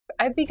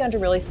I've begun to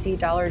really see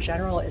Dollar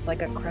General as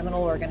like a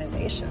criminal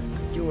organization.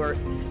 You're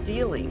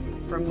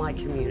stealing from my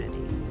community.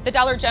 The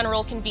Dollar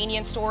General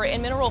convenience store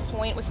in Mineral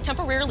Point was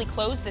temporarily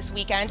closed this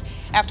weekend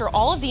after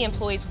all of the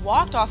employees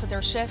walked off of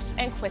their shifts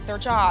and quit their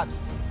jobs.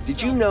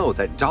 Did you know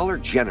that Dollar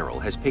General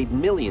has paid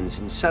millions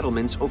in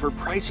settlements over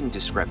pricing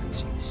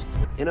discrepancies?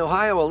 In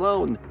Ohio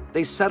alone,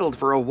 they settled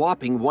for a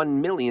whopping $1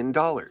 million.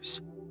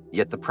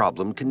 Yet the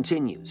problem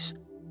continues.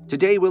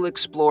 Today we'll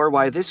explore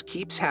why this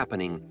keeps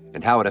happening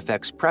and how it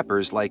affects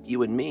preppers like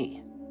you and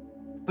me.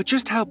 But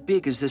just how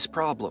big is this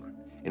problem,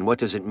 and what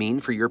does it mean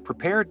for your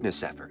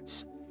preparedness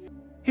efforts?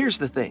 Here's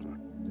the thing.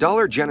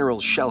 Dollar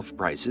General's shelf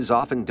prices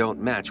often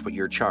don't match what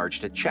you're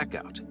charged at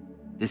checkout.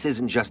 This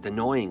isn't just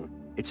annoying,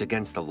 it's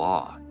against the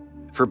law.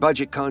 For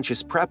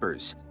budget-conscious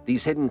preppers,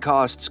 these hidden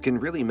costs can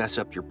really mess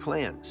up your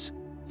plans.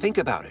 Think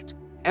about it.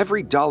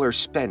 Every dollar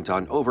spent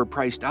on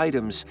overpriced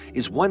items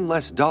is one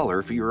less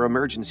dollar for your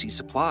emergency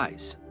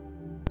supplies.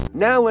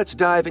 Now let's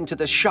dive into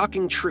the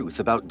shocking truth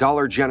about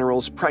Dollar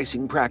General's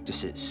pricing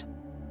practices.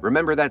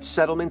 Remember that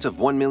settlement of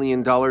 $1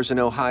 million in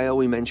Ohio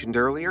we mentioned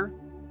earlier?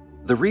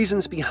 The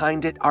reasons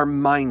behind it are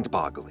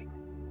mind-boggling.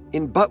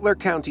 In Butler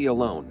County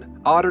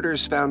alone,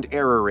 auditors found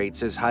error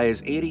rates as high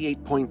as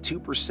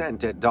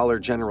 88.2% at Dollar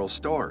General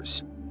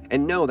stores.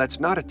 And no, that's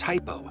not a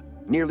typo.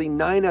 Nearly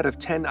 9 out of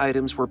 10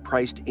 items were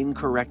priced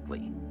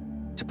incorrectly.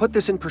 To put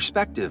this in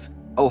perspective,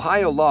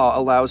 Ohio law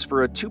allows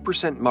for a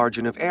 2%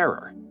 margin of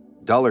error.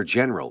 Dollar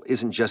General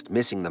isn't just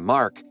missing the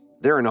mark,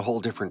 they're in a whole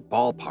different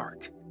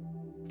ballpark.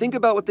 Think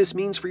about what this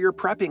means for your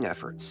prepping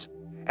efforts.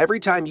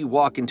 Every time you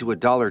walk into a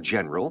Dollar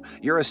General,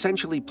 you're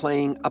essentially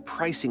playing a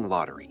pricing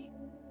lottery.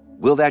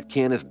 Will that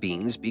can of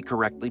beans be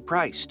correctly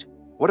priced?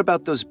 What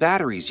about those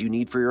batteries you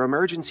need for your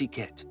emergency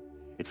kit?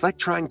 It's like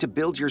trying to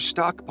build your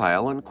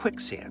stockpile on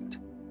quicksand.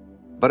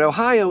 But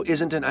Ohio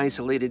isn't an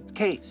isolated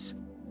case.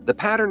 The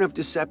pattern of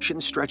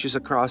deception stretches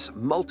across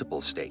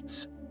multiple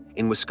states.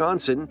 In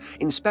Wisconsin,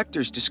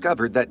 inspectors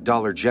discovered that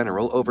Dollar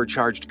General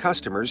overcharged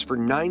customers for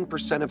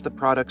 9% of the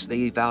products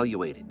they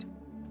evaluated.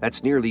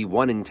 That's nearly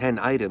 1 in 10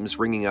 items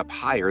ringing up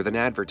higher than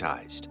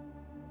advertised.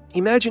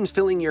 Imagine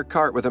filling your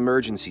cart with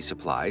emergency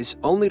supplies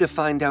only to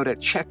find out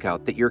at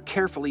checkout that your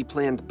carefully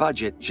planned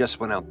budget just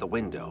went out the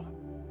window.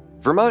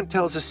 Vermont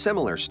tells a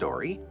similar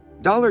story.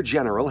 Dollar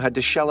General had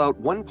to shell out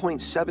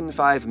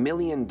 $1.75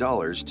 million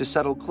to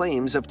settle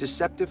claims of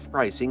deceptive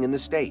pricing in the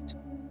state.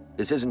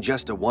 This isn't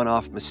just a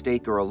one-off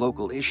mistake or a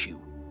local issue.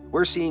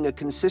 We're seeing a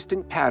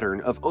consistent pattern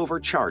of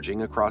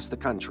overcharging across the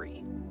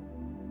country.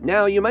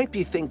 Now, you might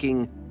be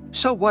thinking,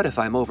 so what if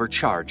I'm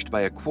overcharged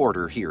by a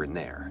quarter here and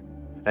there?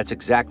 That's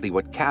exactly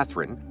what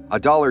Catherine, a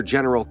Dollar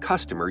General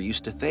customer,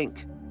 used to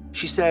think.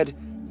 She said,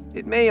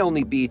 it may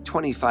only be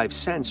 25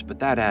 cents, but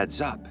that adds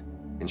up.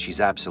 And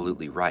she's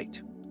absolutely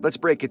right. Let's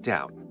break it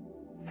down.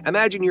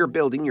 Imagine you're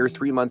building your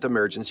 3-month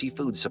emergency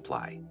food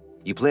supply.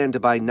 You plan to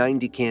buy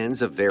 90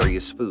 cans of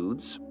various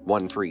foods,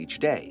 1 for each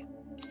day.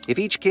 If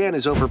each can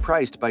is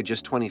overpriced by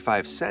just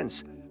 25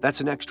 cents,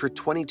 that's an extra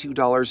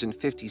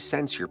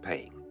 $22.50 you're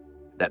paying.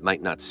 That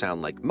might not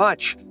sound like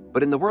much,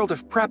 but in the world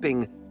of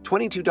prepping,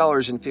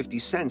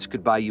 $22.50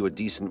 could buy you a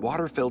decent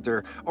water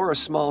filter or a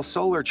small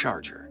solar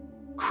charger,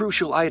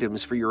 crucial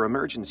items for your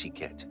emergency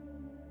kit.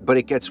 But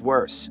it gets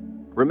worse.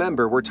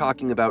 Remember, we're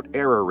talking about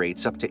error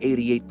rates up to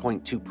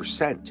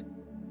 88.2%.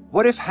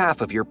 What if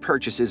half of your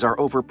purchases are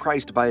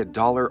overpriced by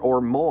 $1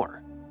 or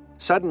more?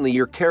 Suddenly,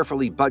 your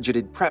carefully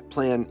budgeted prep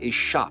plan is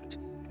shot,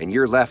 and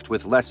you're left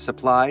with less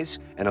supplies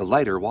and a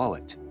lighter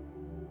wallet.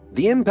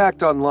 The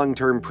impact on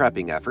long-term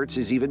prepping efforts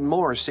is even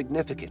more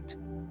significant.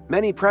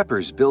 Many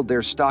preppers build their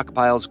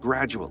stockpiles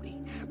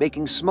gradually,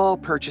 making small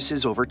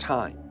purchases over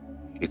time.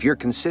 If you're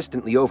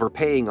consistently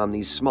overpaying on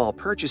these small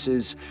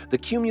purchases, the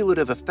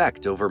cumulative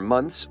effect over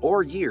months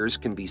or years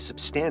can be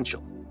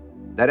substantial.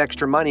 That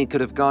extra money could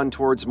have gone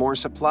towards more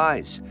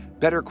supplies,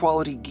 better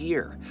quality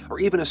gear, or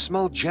even a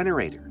small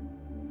generator.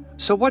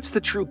 So what's the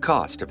true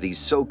cost of these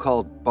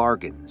so-called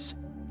bargains?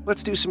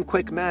 Let's do some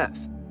quick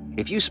math.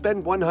 If you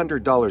spend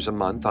 $100 a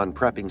month on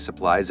prepping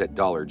supplies at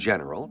Dollar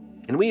General,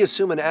 and we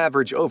assume an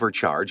average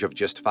overcharge of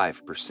just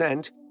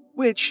 5%,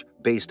 which,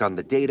 based on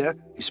the data,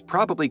 is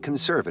probably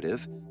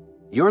conservative,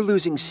 you're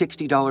losing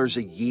 $60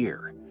 a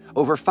year.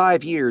 Over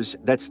 5 years,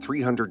 that's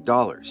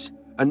 $300,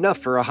 enough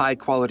for a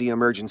high-quality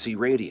emergency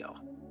radio,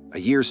 a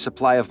year's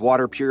supply of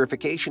water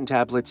purification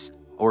tablets,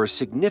 or a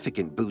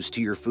significant boost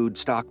to your food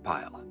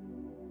stockpile.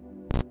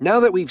 Now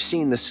that we've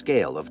seen the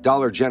scale of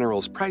Dollar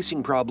General's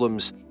pricing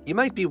problems, you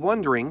might be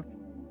wondering,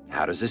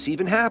 how does this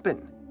even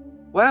happen?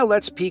 Well,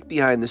 let's peek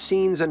behind the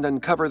scenes and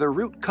uncover the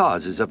root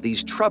causes of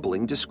these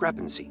troubling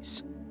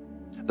discrepancies.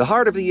 The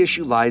heart of the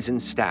issue lies in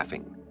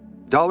staffing.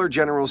 Dollar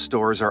General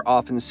stores are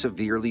often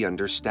severely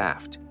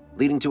understaffed,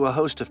 leading to a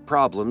host of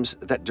problems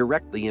that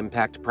directly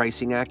impact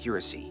pricing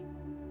accuracy.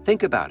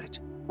 Think about it.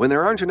 When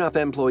there aren't enough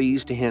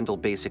employees to handle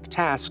basic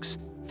tasks,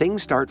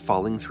 things start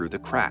falling through the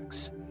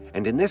cracks.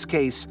 And in this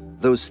case,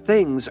 those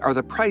things are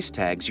the price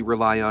tags you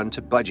rely on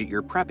to budget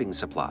your prepping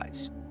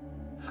supplies.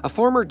 A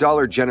former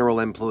Dollar General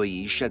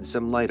employee shed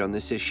some light on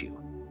this issue.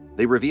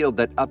 They revealed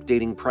that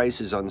updating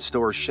prices on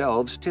store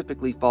shelves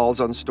typically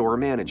falls on store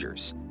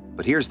managers.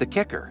 But here's the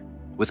kicker.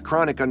 With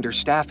chronic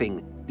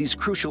understaffing, these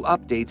crucial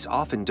updates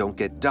often don't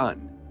get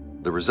done.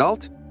 The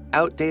result?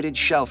 Outdated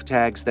shelf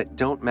tags that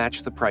don't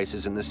match the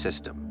prices in the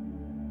system.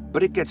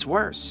 But it gets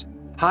worse.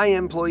 High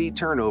employee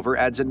turnover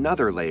adds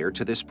another layer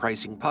to this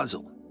pricing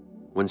puzzle.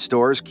 When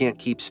stores can't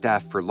keep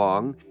staff for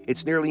long,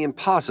 it's nearly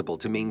impossible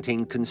to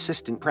maintain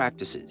consistent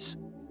practices.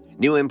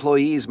 New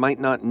employees might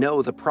not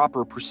know the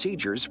proper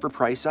procedures for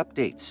price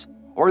updates,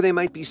 or they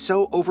might be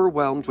so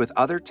overwhelmed with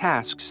other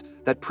tasks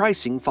that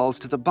pricing falls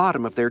to the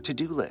bottom of their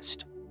to-do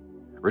list.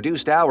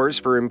 Reduced hours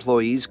for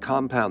employees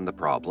compound the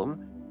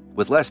problem.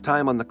 With less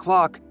time on the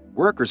clock,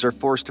 workers are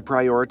forced to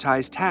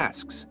prioritize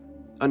tasks.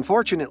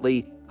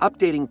 Unfortunately,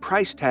 updating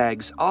price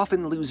tags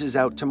often loses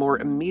out to more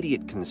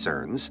immediate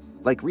concerns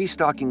like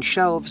restocking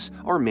shelves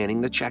or manning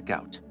the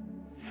checkout.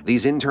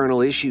 These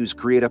internal issues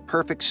create a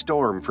perfect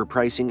storm for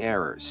pricing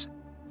errors.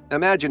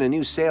 Imagine a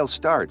new sale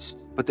starts,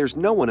 but there's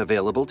no one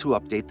available to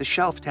update the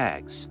shelf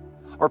tags.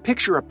 Or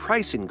picture a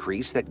price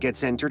increase that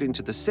gets entered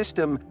into the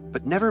system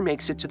but never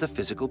makes it to the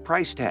physical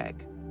price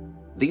tag.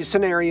 These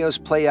scenarios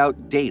play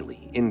out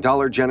daily in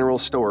Dollar General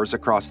stores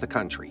across the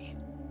country.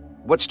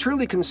 What's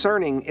truly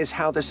concerning is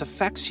how this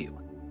affects you,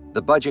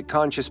 the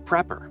budget-conscious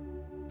prepper.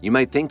 You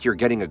might think you're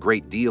getting a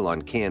great deal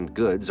on canned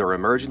goods or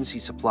emergency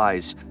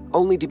supplies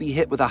only to be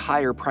hit with a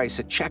higher price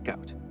at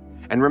checkout.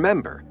 And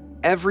remember,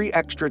 every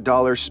extra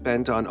dollar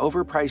spent on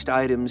overpriced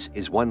items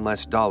is one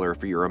less dollar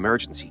for your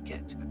emergency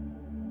kit.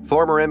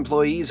 Former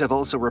employees have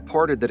also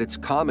reported that it's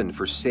common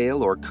for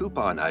sale or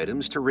coupon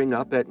items to ring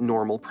up at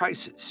normal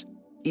prices.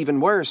 Even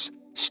worse,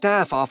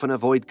 staff often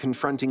avoid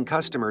confronting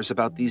customers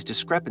about these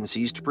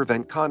discrepancies to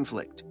prevent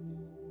conflict.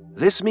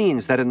 This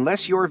means that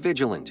unless you're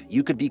vigilant,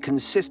 you could be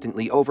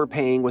consistently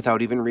overpaying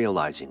without even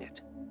realizing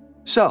it.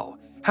 So,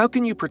 how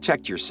can you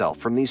protect yourself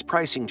from these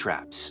pricing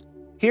traps?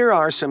 Here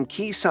are some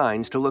key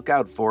signs to look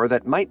out for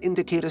that might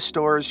indicate a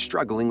store is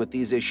struggling with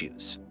these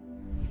issues.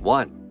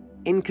 1.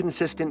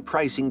 Inconsistent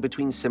pricing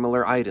between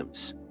similar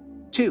items.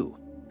 2.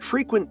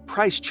 Frequent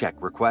price check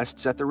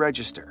requests at the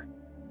register.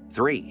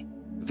 3.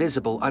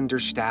 Visible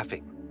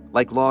understaffing,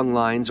 like long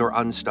lines or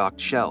unstocked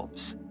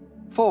shelves.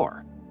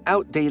 4.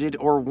 Outdated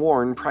or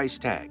worn price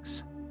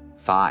tags.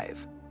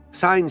 5.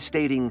 Signs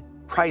stating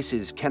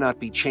prices cannot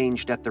be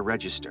changed at the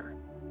register.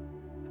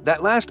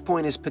 That last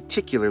point is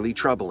particularly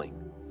troubling.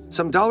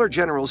 Some Dollar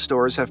General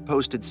stores have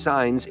posted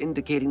signs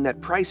indicating that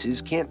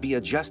prices can't be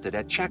adjusted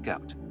at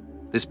checkout.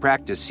 This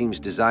practice seems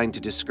designed to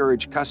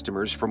discourage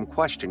customers from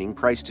questioning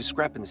price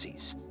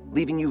discrepancies,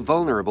 leaving you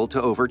vulnerable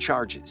to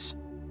overcharges.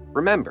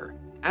 Remember,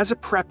 as a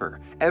prepper,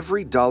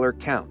 every dollar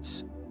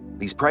counts.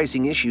 These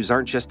pricing issues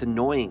aren't just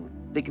annoying,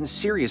 they can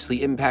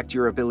seriously impact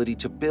your ability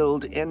to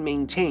build and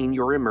maintain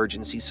your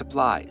emergency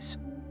supplies.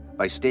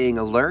 By staying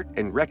alert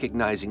and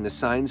recognizing the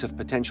signs of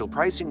potential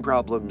pricing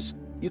problems,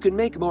 you can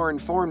make more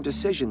informed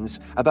decisions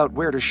about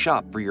where to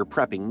shop for your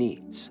prepping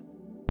needs.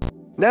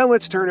 Now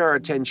let's turn our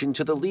attention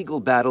to the legal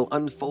battle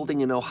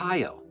unfolding in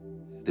Ohio.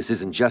 This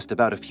isn't just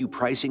about a few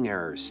pricing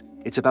errors.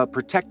 It's about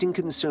protecting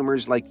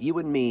consumers like you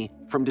and me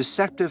from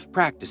deceptive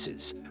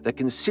practices that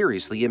can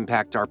seriously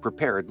impact our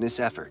preparedness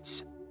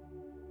efforts.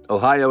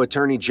 Ohio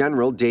Attorney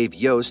General Dave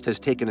Yost has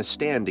taken a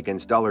stand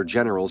against Dollar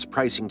General's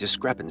pricing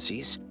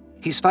discrepancies.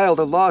 He's filed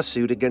a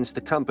lawsuit against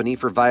the company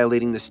for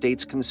violating the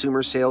state's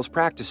Consumer Sales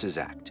Practices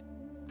Act.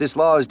 This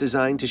law is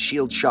designed to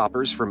shield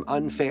shoppers from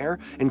unfair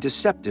and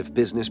deceptive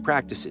business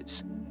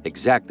practices,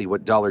 exactly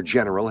what Dollar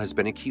General has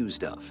been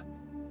accused of.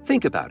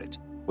 Think about it.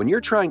 When you're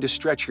trying to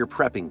stretch your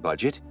prepping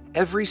budget,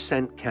 every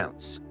cent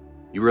counts.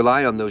 You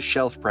rely on those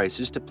shelf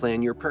prices to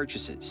plan your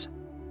purchases.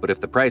 But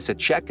if the price at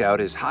checkout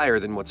is higher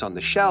than what's on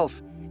the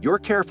shelf, your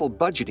careful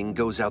budgeting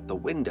goes out the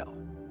window.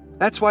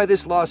 That's why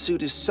this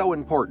lawsuit is so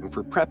important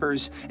for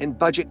preppers and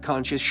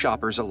budget-conscious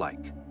shoppers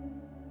alike.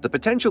 The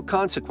potential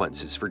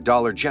consequences for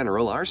Dollar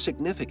General are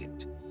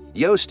significant.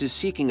 Yost is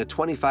seeking a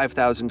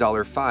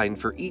 $25,000 fine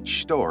for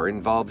each store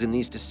involved in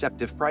these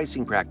deceptive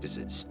pricing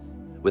practices.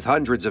 With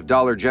hundreds of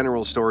Dollar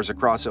General stores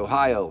across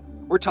Ohio,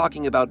 we're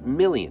talking about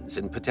millions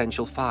in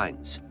potential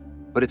fines.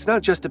 But it's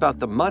not just about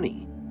the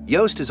money.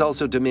 Yost is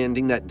also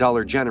demanding that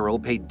Dollar General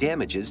pay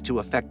damages to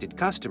affected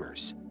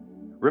customers.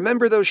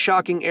 Remember those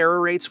shocking error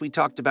rates we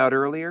talked about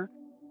earlier?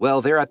 Well,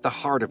 they're at the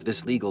heart of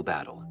this legal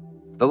battle.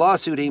 The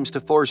lawsuit aims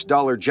to force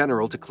Dollar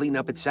General to clean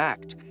up its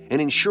act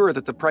and ensure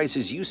that the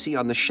prices you see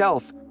on the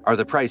shelf are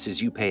the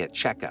prices you pay at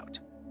checkout.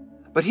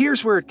 But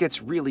here's where it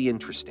gets really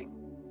interesting.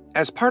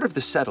 As part of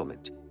the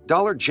settlement,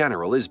 Dollar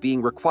General is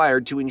being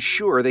required to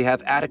ensure they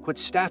have adequate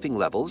staffing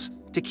levels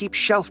to keep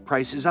shelf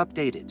prices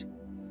updated.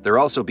 They're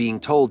also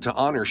being told to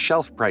honor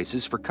shelf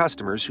prices for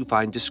customers who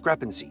find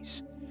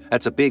discrepancies.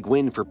 That's a big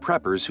win for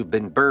preppers who've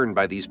been burned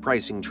by these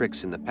pricing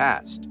tricks in the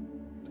past.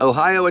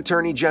 Ohio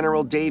Attorney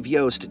General Dave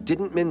Yost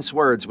didn't mince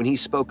words when he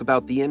spoke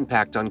about the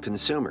impact on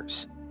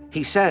consumers.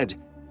 He said,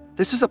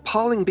 "This is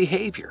appalling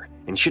behavior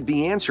and should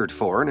be answered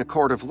for in a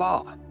court of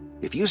law.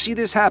 If you see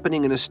this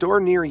happening in a store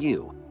near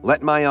you,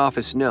 let my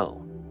office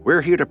know.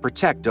 We're here to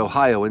protect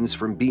Ohioans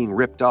from being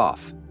ripped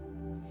off.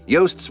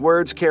 Yost's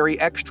words carry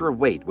extra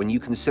weight when you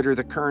consider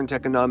the current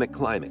economic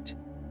climate.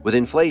 With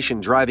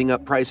inflation driving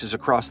up prices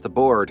across the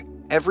board,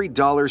 every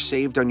dollar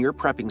saved on your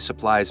prepping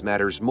supplies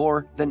matters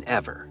more than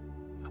ever.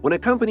 When a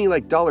company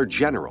like Dollar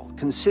General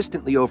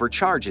consistently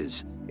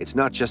overcharges, it's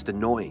not just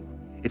annoying,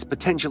 it's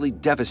potentially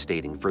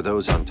devastating for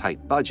those on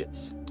tight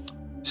budgets.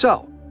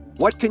 So,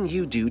 what can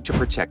you do to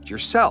protect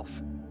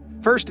yourself?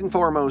 First and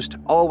foremost,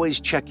 always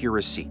check your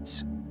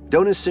receipts.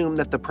 Don't assume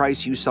that the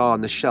price you saw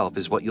on the shelf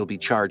is what you'll be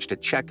charged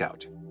at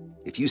checkout.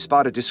 If you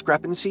spot a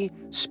discrepancy,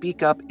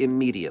 speak up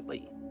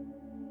immediately.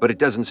 But it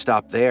doesn't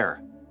stop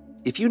there.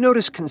 If you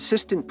notice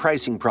consistent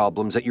pricing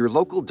problems at your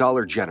local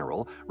Dollar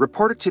General,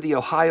 report it to the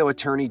Ohio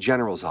Attorney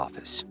General's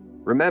office.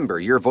 Remember,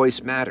 your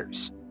voice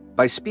matters.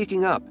 By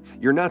speaking up,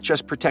 you're not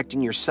just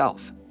protecting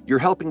yourself, you're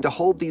helping to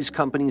hold these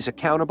companies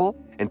accountable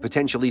and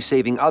potentially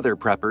saving other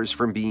preppers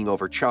from being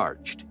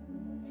overcharged.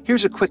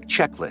 Here's a quick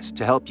checklist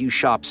to help you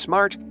shop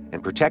smart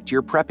and protect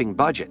your prepping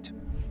budget.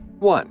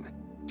 1.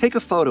 Take a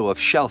photo of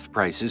shelf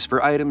prices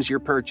for items you're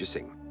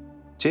purchasing.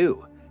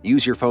 2.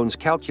 Use your phone's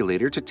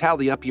calculator to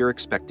tally up your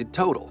expected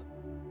total.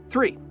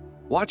 3.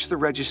 Watch the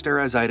register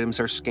as items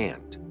are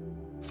scanned.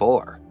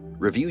 4.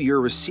 Review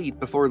your receipt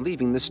before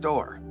leaving the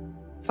store.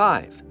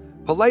 5.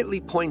 Politely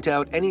point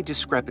out any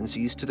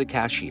discrepancies to the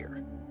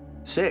cashier.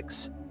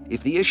 6.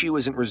 If the issue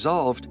isn't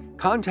resolved,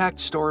 contact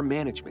store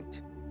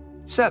management.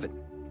 7.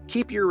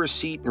 Keep your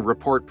receipt and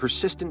report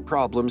persistent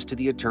problems to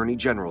the Attorney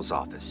General's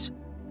office.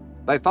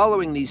 By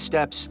following these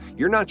steps,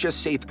 you're not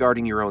just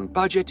safeguarding your own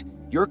budget,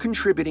 you're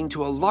contributing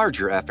to a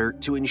larger effort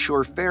to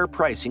ensure fair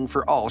pricing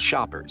for all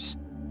shoppers.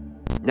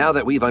 Now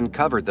that we've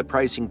uncovered the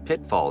pricing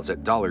pitfalls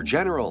at Dollar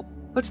General,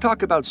 let's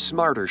talk about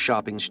smarter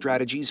shopping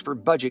strategies for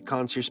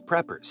budget-conscious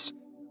preppers.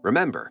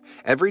 Remember,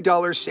 every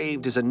dollar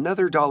saved is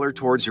another dollar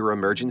towards your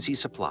emergency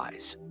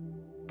supplies.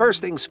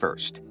 First things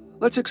first,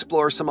 let's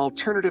explore some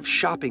alternative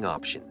shopping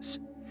options.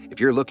 If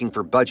you're looking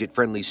for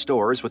budget-friendly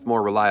stores with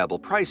more reliable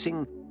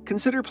pricing,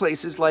 consider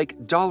places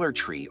like Dollar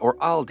Tree or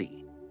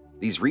Aldi.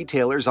 These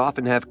retailers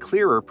often have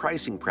clearer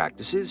pricing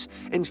practices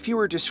and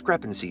fewer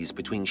discrepancies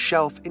between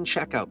shelf and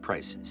checkout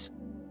prices.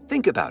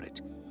 Think about it.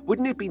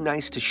 Wouldn't it be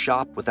nice to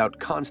shop without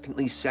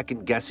constantly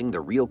second-guessing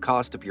the real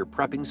cost of your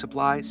prepping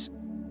supplies?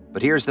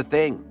 But here's the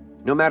thing.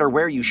 No matter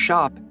where you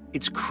shop,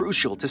 it's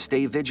crucial to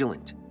stay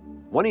vigilant.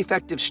 One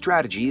effective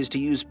strategy is to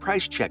use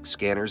price check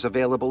scanners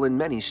available in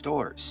many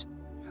stores.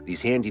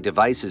 These handy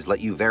devices let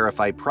you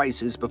verify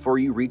prices before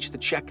you reach the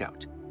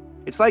checkout.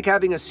 It's like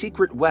having a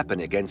secret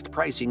weapon against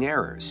pricing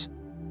errors.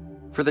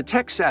 For the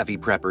tech-savvy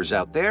preppers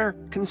out there,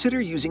 consider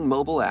using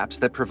mobile apps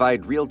that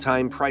provide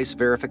real-time price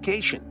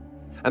verification.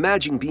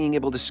 Imagine being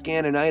able to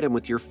scan an item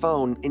with your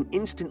phone and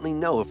instantly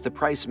know if the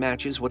price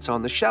matches what's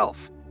on the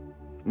shelf.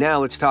 Now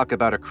let's talk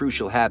about a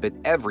crucial habit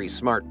every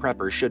smart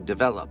prepper should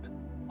develop.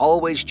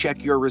 Always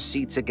check your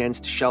receipts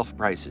against shelf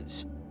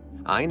prices.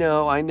 I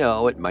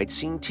know, it might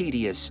seem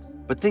tedious,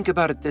 but think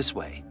about it this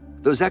way.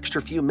 Those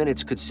extra few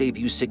minutes could save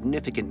you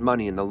significant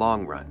money in the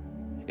long run.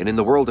 And in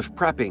the world of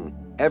prepping,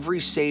 every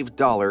saved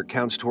dollar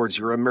counts towards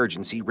your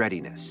emergency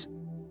readiness.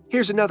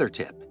 Here's another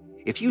tip.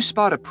 If you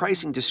spot a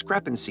pricing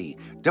discrepancy,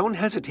 don't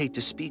hesitate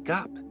to speak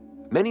up.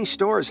 Many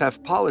stores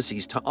have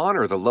policies to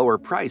honor the lower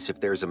price if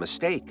there's a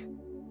mistake.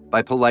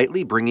 By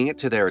politely bringing it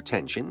to their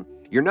attention,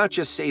 you're not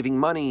just saving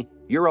money,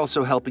 you're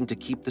also helping to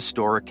keep the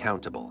store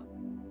accountable.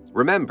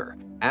 Remember,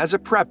 as a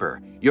prepper,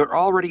 you're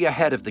already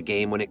ahead of the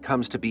game when it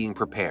comes to being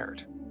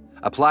prepared.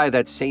 Apply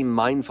that same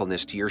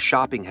mindfulness to your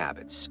shopping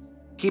habits.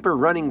 Keep a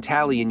running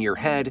tally in your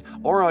head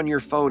or on your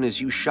phone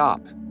as you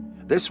shop.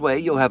 This way,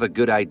 you'll have a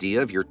good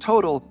idea of your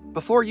total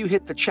before you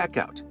hit the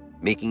checkout,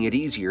 making it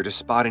easier to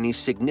spot any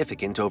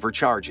significant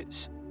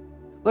overcharges.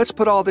 Let's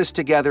put all this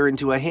together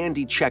into a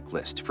handy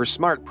checklist for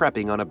smart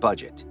prepping on a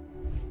budget.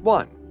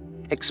 1.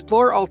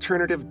 Explore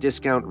alternative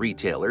discount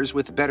retailers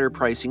with better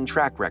pricing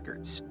track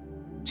records.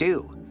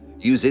 2.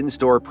 Use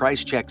in-store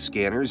price check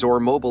scanners or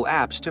mobile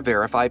apps to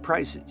verify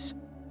prices.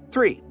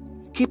 3.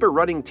 Keep a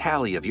running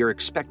tally of your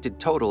expected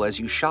total as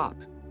you shop.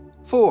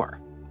 4.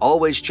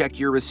 Always check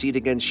your receipt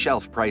against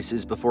shelf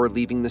prices before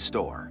leaving the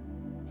store.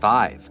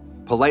 5.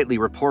 Politely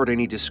report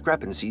any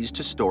discrepancies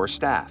to store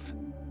staff.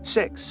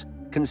 6.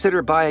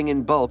 Consider buying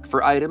in bulk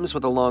for items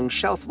with a long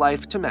shelf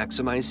life to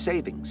maximize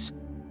savings.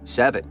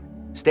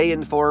 7. Stay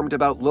informed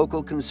about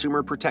local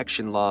consumer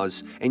protection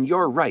laws and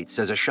your rights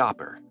as a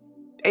shopper.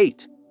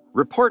 8.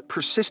 Report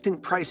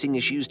persistent pricing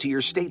issues to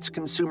your state's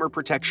consumer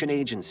protection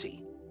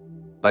agency.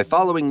 By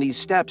following these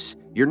steps,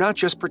 you're not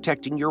just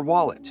protecting your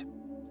wallet.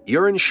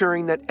 You're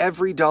ensuring that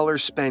every dollar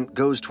spent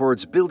goes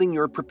towards building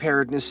your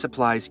preparedness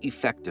supplies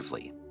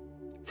effectively.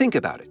 Think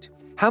about it.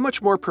 How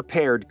much more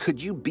prepared could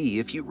you be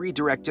if you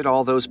redirected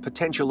all those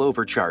potential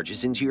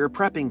overcharges into your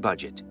prepping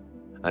budget?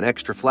 An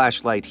extra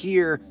flashlight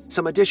here,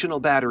 some additional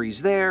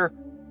batteries there.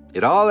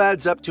 It all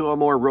adds up to a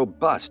more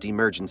robust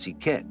emergency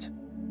kit.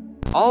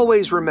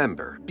 Always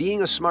remember,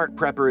 being a smart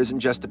prepper isn't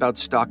just about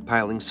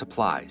stockpiling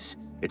supplies.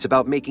 It's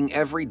about making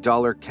every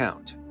dollar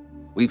count.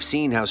 We've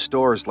seen how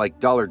stores like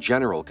Dollar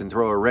General can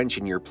throw a wrench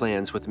in your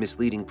plans with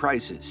misleading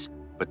prices,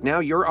 but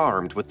now you're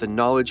armed with the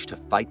knowledge to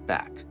fight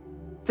back.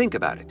 Think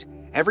about it.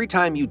 Every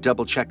time you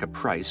double-check a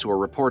price or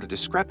report a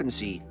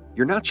discrepancy,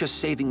 you're not just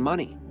saving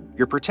money,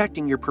 you're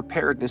protecting your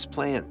preparedness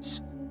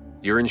plans.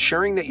 You're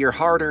ensuring that your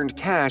hard-earned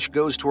cash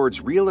goes towards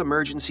real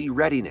emergency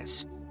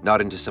readiness, not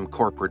into some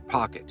corporate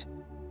pocket.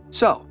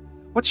 So,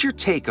 what's your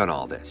take on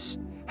all this?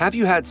 Have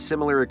you had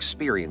similar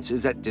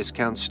experiences at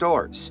discount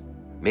stores?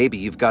 Maybe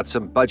you've got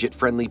some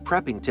budget-friendly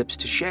prepping tips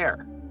to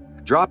share.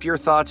 Drop your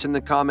thoughts in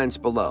the comments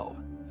below.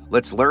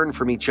 Let's learn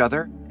from each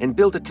other and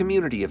build a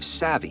community of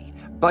savvy,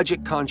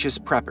 budget-conscious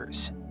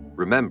preppers.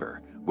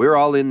 Remember, we're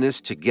all in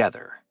this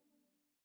together.